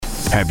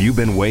Have you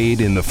been weighed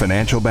in the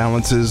financial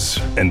balances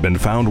and been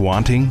found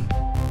wanting?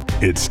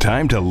 It's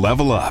time to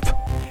level up.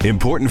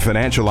 Important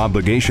financial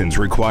obligations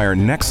require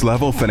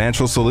next-level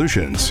financial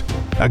solutions.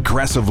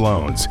 Aggressive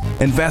loans,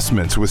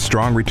 investments with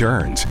strong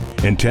returns,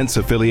 intense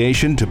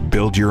affiliation to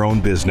build your own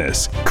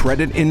business,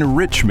 credit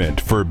enrichment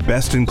for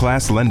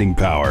best-in-class lending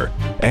power,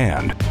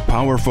 and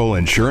powerful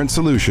insurance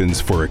solutions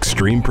for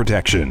extreme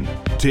protection.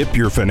 Tip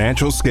your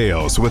financial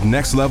scales with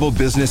Next Level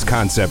Business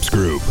Concepts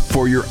Group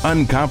for your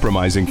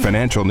uncompromising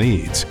financial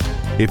needs.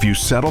 If you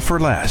settle for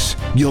less,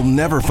 you'll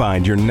never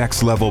find your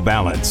next level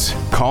balance.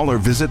 Call or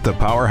visit the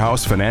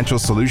Powerhouse Financial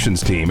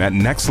Solutions team at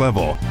Next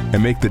Level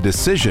and make the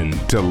decision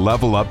to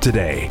level up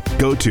today.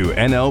 Go to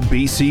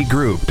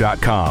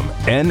nlbcgroup.com,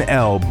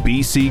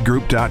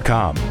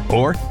 nlbcgroup.com,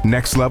 or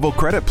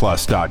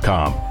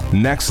nextlevelcreditplus.com,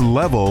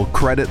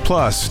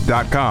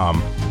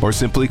 nextlevelcreditplus.com, or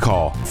simply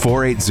call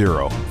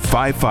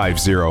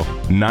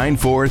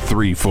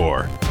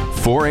 480-550-9434.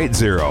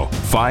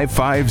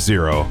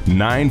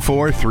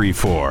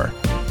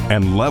 480-550-9434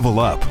 and level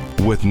up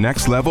with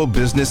Next Level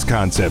Business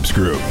Concepts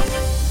Group.